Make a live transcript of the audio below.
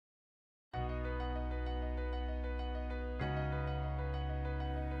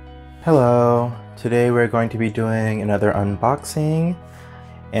Hello, today we're going to be doing another unboxing,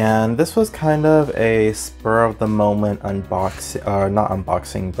 and this was kind of a spur of the moment unboxing, or not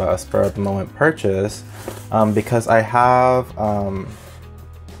unboxing, but a spur of the moment purchase, because I have,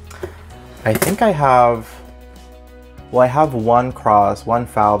 I think I have one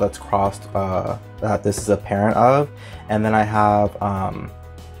Phal that's crossed, that this is a parent of, and then I have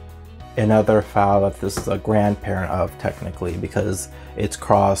another Phal that this is a grandparent of, technically, because it's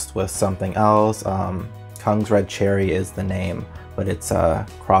crossed with something else. Kung's Red Cherry is the name, but it's a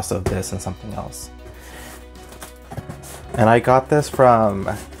cross of this and something else. And I got this from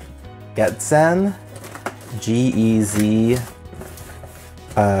Getzen, Getzen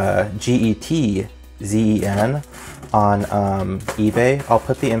on eBay. I'll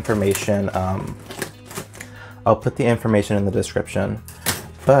put the information in the description.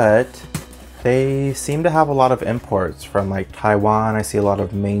 But they seem to have a lot of imports from like Taiwan. I see a lot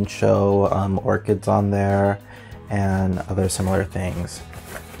of main show orchids on there and other similar things.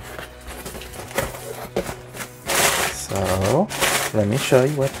 So let me show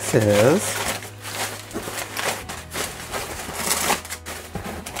you what this is.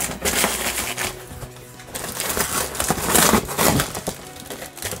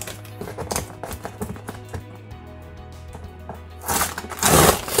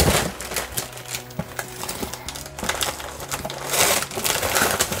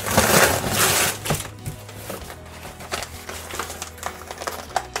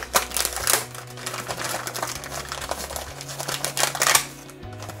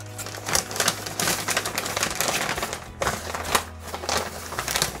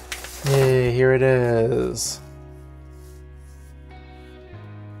 Yay, here it is.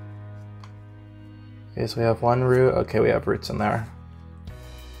 Okay, so we have one root. Okay, we have roots in there.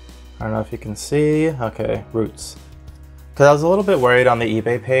 I don't know if you can see. Okay, roots. Because I was a little bit worried on the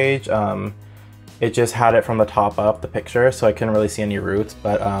eBay page. It just had it from the top up, the picture, so I couldn't really see any roots,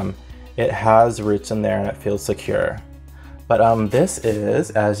 but it has roots in there and it feels secure. But this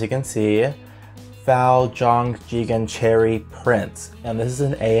is, as you can see, Phal Jong Gigan Cherry Prince, and this is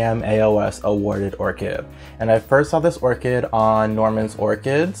an AOS awarded orchid. And I first saw this orchid on Norman's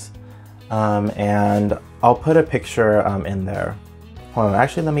Orchids, and I'll put a picture in there. Hold on,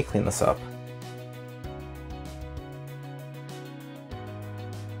 actually let me clean this up.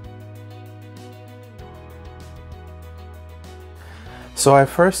 So I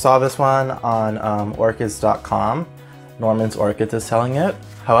first saw this one on orchids.com. Norman's Orchids is selling it.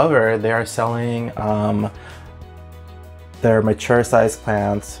 However, they are selling their mature size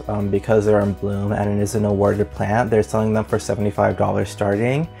plants because they're in bloom and it is an awarded plant. They're selling them for $75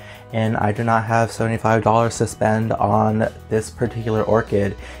 starting, and I do not have $75 to spend on this particular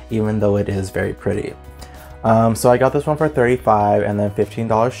orchid, even though it is very pretty. So I got this one for $35 and then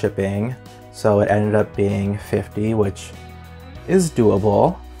 $15 shipping, so it ended up being $50, which is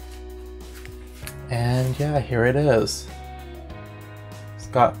doable. And yeah, here it is. It's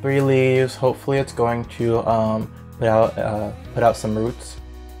got 3 leaves. Hopefully it's going to put out some roots,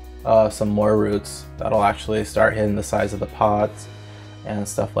 some more roots that'll actually start hitting the size of the pots and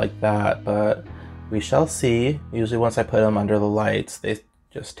stuff like that, but we shall see. Usually once I put them under the lights, they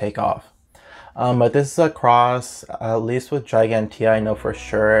just take off. But this is a cross, at least with Gigantea, I know for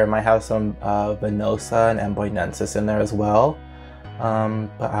sure. It might have some Venosa and Amboinensis in there as well.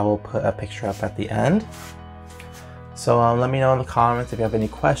 But I will put a picture up at the end. So let me know in the comments if you have any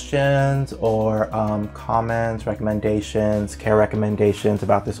questions or comments, recommendations, care recommendations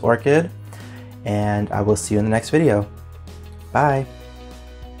about this orchid. And I will see you in the next video. Bye!